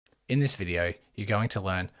In this video, you're going to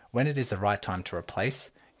learn when it is the right time to replace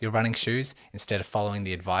your running shoes instead of following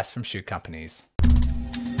the advice from shoe companies.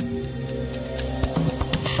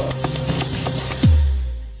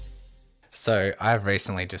 So I've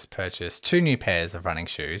recently just purchased two new pairs of running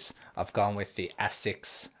shoes. I've gone with the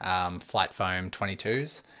Asics Flight Foam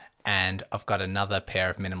 22s, and I've got another pair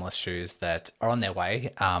of minimalist shoes that are on their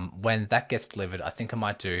way. When that gets delivered, I think I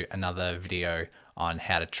might do another video on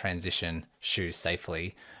how to transition shoes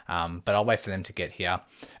safely, but I'll wait for them to get here.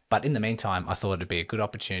 But in the meantime, I thought it'd be a good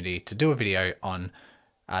opportunity to do a video on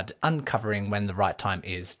uncovering when the right time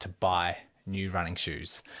is to buy new running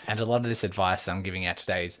shoes. And a lot of this advice I'm giving out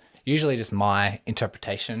today is usually just my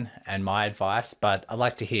interpretation and my advice, but I'd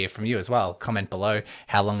like to hear from you as well. Comment below,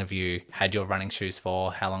 how long have you had your running shoes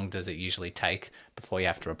for? How long does it usually take before you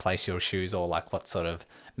have to replace your shoes? Or like what sort of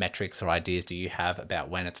metrics or ideas do you have about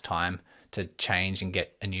when it's time to change and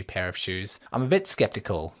get a new pair of shoes? I'm a bit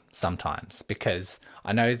skeptical sometimes because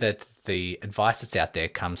I know that the advice that's out there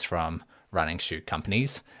comes from running shoe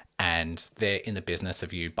companies, and they're in the business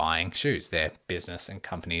of you buying shoes. Their business and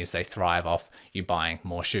companies, they thrive off you buying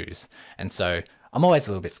more shoes. And so I'm always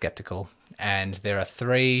a little bit skeptical. And there are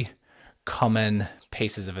three common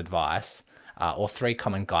pieces of advice or three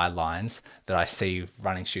common guidelines that I see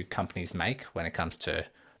running shoe companies make when it comes to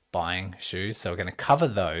buying shoes. So we're going to cover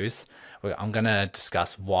those. I'm going to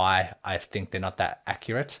discuss why I think they're not that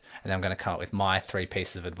accurate. And then I'm going to come up with my three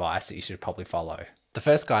pieces of advice that you should probably follow. The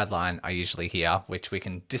first guideline I usually hear, which we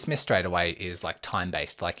can dismiss straight away, is like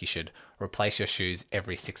time-based, like you should replace your shoes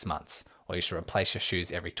every 6 months, or you should replace your shoes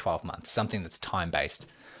every 12 months, something that's time-based.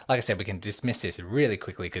 Like I said, we can dismiss this really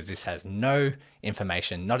quickly because this has no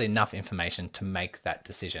information, not enough information to make that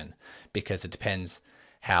decision, because it depends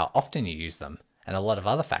how often you use them and a lot of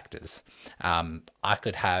other factors. I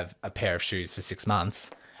could have a pair of shoes for 6 months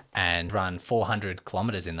and run 400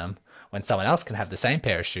 kilometers in them, when someone else can have the same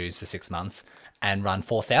pair of shoes for 6 months and run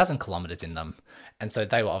 4,000 kilometers in them. And so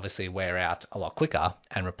they will obviously wear out a lot quicker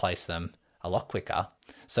and replace them a lot quicker.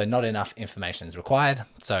 So not enough information is required.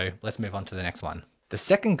 So let's move on to the next one. The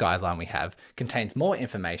second guideline we have contains more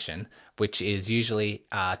information, which is usually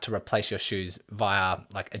to replace your shoes via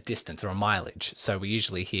like a distance or a mileage. So we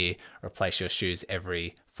usually hear replace your shoes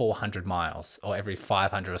every 400 miles or every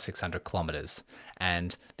 500 or 600 kilometers.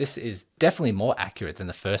 And this is definitely more accurate than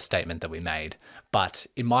the first statement that we made, but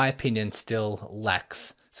in my opinion, still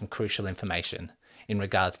lacks some crucial information in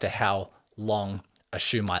regards to how long a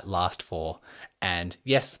shoe might last for. And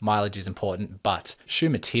yes, mileage is important, but shoe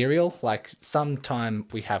material, like sometime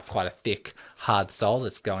we have quite a thick, hard sole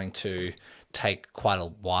that's going to take quite a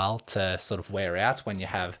while to sort of wear out. When you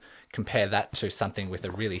compare that to something with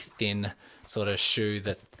a really thin sort of shoe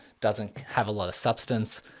that doesn't have a lot of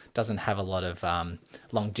substance, doesn't have a lot of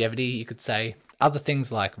longevity, you could say. Other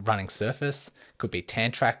things like running surface, could be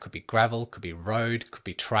tan track, could be gravel, could be road, could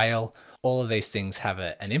be trail. All of these things have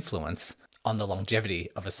an influence on the longevity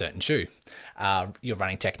of a certain shoe. Your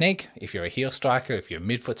running technique, if you're a heel striker, if you're a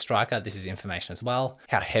midfoot striker, this is information as well.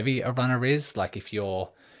 How heavy a runner is, like if you're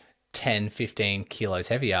 10, 15 kilos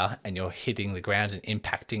heavier and you're hitting the ground and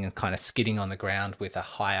impacting and kind of skidding on the ground with a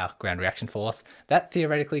higher ground reaction force, that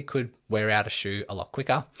theoretically could wear out a shoe a lot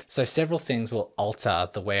quicker. So several things will alter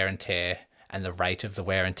the wear and tear and the rate of the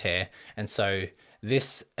wear and tear. And so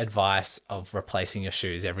this advice of replacing your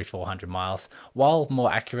shoes every 400 miles, while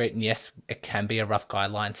more accurate, and yes, it can be a rough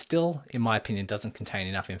guideline, still, in my opinion, doesn't contain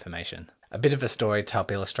enough information. A bit of a story to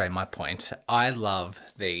help illustrate my point. I love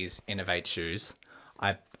these Inov-8 shoes.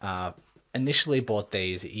 I initially bought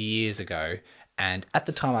these years ago, and at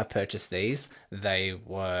the time I purchased these,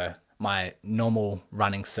 my normal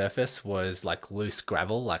running surface was like loose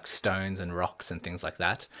gravel, like stones and rocks and things like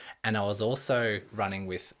that. And I was also running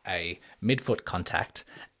with a midfoot contact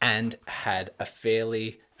and had a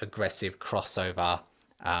fairly aggressive crossover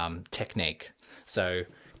technique. So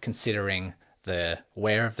considering the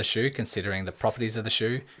wear of the shoe, considering the properties of the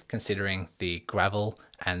shoe, considering the gravel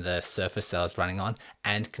and the surface that I was running on,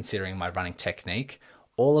 and considering my running technique,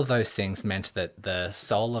 all of those things meant that the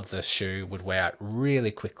sole of the shoe would wear out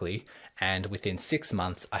really quickly, and within 6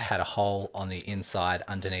 months I had a hole on the inside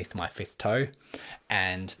underneath my fifth toe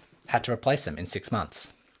and had to replace them in 6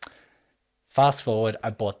 months. Fast forward,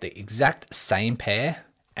 I bought the exact same pair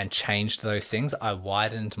and changed those things. I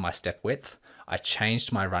widened my step width, I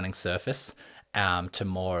changed my running surface to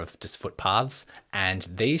more of just footpaths, and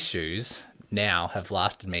these shoes now have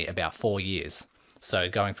lasted me about 4 years. So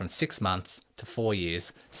going from 6 months to 4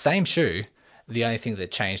 years, same shoe, the only thing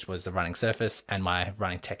that changed was the running surface and my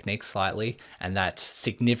running technique slightly, and that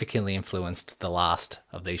significantly influenced the last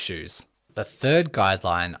of these shoes. The third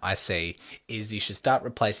guideline I see is you should start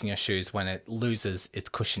replacing your shoes when it loses its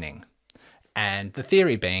cushioning. And the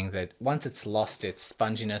theory being that once it's lost its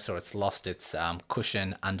sponginess or it's lost its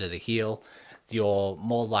cushion under the heel, you're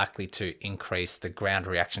more likely to increase the ground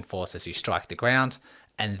reaction force as you strike the ground,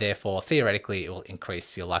 and therefore theoretically it will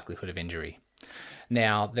increase your likelihood of injury.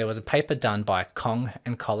 Now, there was a paper done by Kong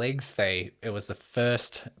and colleagues. It was the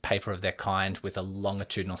first paper of their kind with a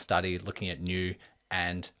longitudinal study looking at new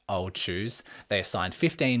and old shoes. They assigned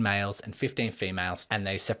 15 males and 15 females, and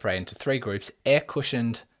they separated into 3 groups: air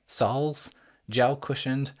cushioned soles, gel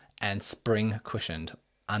cushioned, and spring cushioned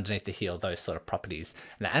underneath the heel, those sort of properties.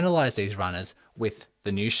 And they analyzed these runners with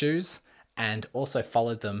the new shoes and also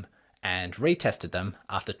followed them and retested them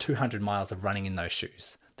after 200 miles of running in those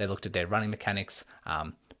shoes. They looked at their running mechanics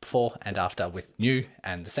before and after with new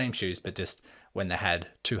and the same shoes, but just when they had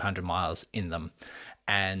 200 miles in them.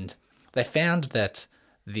 And they found that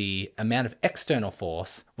the amount of external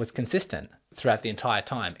force was consistent throughout the entire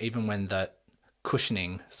time. Even when the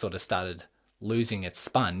cushioning sort of started losing its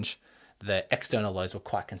sponge, the external loads were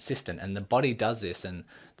quite consistent. And the body does this, and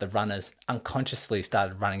the runners unconsciously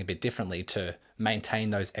started running a bit differently to maintain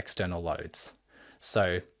those external loads.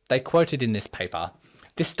 So they quoted in this paper,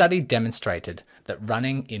 "This study demonstrated that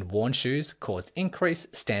running in worn shoes caused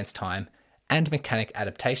increased stance time and mechanic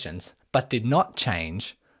adaptations, but did not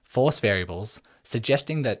change force variables,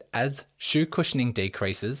 suggesting that as shoe cushioning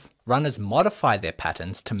decreases, runners modify their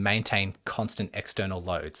patterns to maintain constant external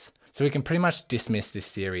loads." So we can pretty much dismiss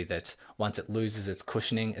this theory that once it loses its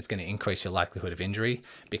cushioning, it's going to increase your likelihood of injury,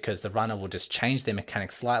 because the runner will just change their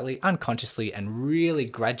mechanics slightly, unconsciously, and really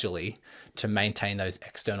gradually to maintain those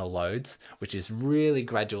external loads, which is really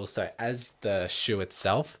gradual. So as the shoe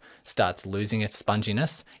itself starts losing its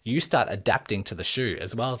sponginess, you start adapting to the shoe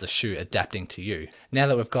as well as the shoe adapting to you. Now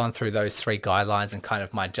that we've gone through those 3 guidelines and kind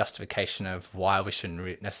of my justification of why we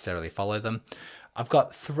shouldn't necessarily follow them, I've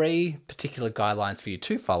got 3 particular guidelines for you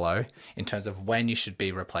to follow in terms of when you should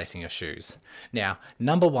be replacing your shoes. Now,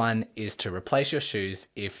 number 1 is to replace your shoes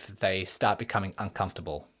if they start becoming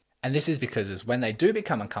uncomfortable. And this is because when they do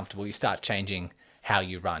become uncomfortable, you start changing how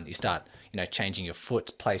you run. You start, changing your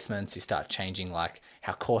foot placements. You start changing like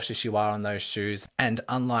how cautious you are on those shoes. And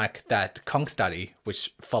unlike that Kong study,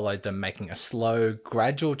 which followed them making a slow,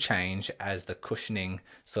 gradual change as the cushioning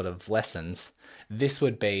sort of lessens, this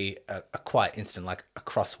would be a quite instant, like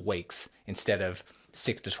across weeks, instead of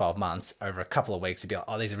 6 to 12 months. Over a couple of weeks, you'd be like,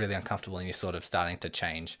 oh, these are really uncomfortable, and you're sort of starting to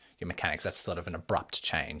change your mechanics. That's sort of an abrupt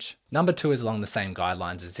change. Number 2 is along the same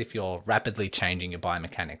guidelines as if you're rapidly changing your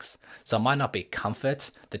biomechanics. So it might not be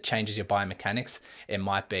comfort that changes your biomechanics. It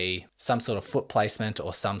might be some sort of foot placement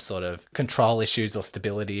or some sort of control issues or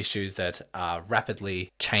stability issues that are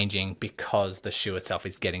rapidly changing because the shoe itself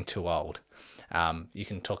is getting too old. You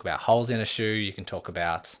can talk about holes in a shoe. You can talk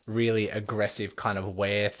about really aggressive kind of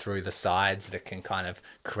wear through the sides that can kind of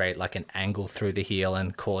create like an angle through the heel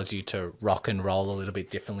and cause you to rock and roll a little bit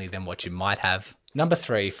differently than what you might have. Number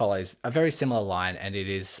 3 follows a very similar line, and it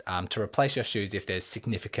is to replace your shoes if there's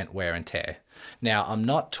significant wear and tear. Now, I'm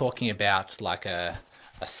not talking about like a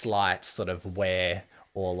slight sort of wear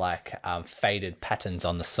or like faded patterns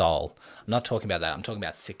on the sole. I'm not talking about that. I'm talking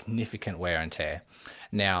about significant wear and tear.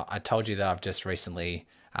 Now, I told you that I've just recently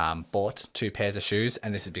bought 2 pairs of shoes,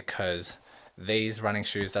 and this is because these running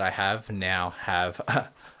shoes that I have now have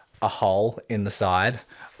a hole in the side.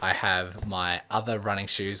 I have my other running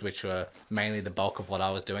shoes, which were mainly the bulk of what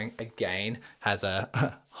I was doing, again, has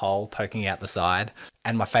a hole poking out the side.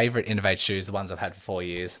 And my favorite Inov-8 shoes, the ones I've had for 4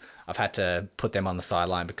 years, I've had to put them on the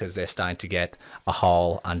sideline because they're starting to get a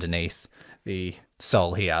hole underneath the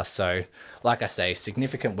sole here. So like I say,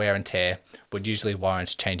 significant wear and tear would usually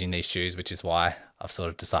warrant changing these shoes, which is why I've sort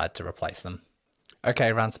of decided to replace them.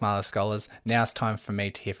 Okay, Run Smarter Scholars, now it's time for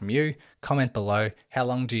me to hear from you. Comment below, how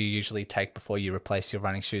long do you usually take before you replace your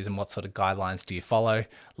running shoes, and what sort of guidelines do you follow?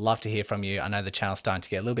 Love to hear from you. I know the channel's starting to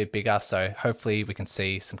get a little bit bigger, so hopefully we can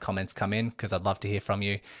see some comments come in, because I'd love to hear from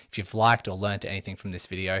you. If you've liked or learned anything from this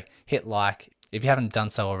video, hit like. If you haven't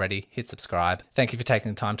done so already, hit subscribe. Thank you for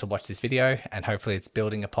taking the time to watch this video, and hopefully it's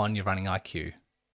building upon your running IQ.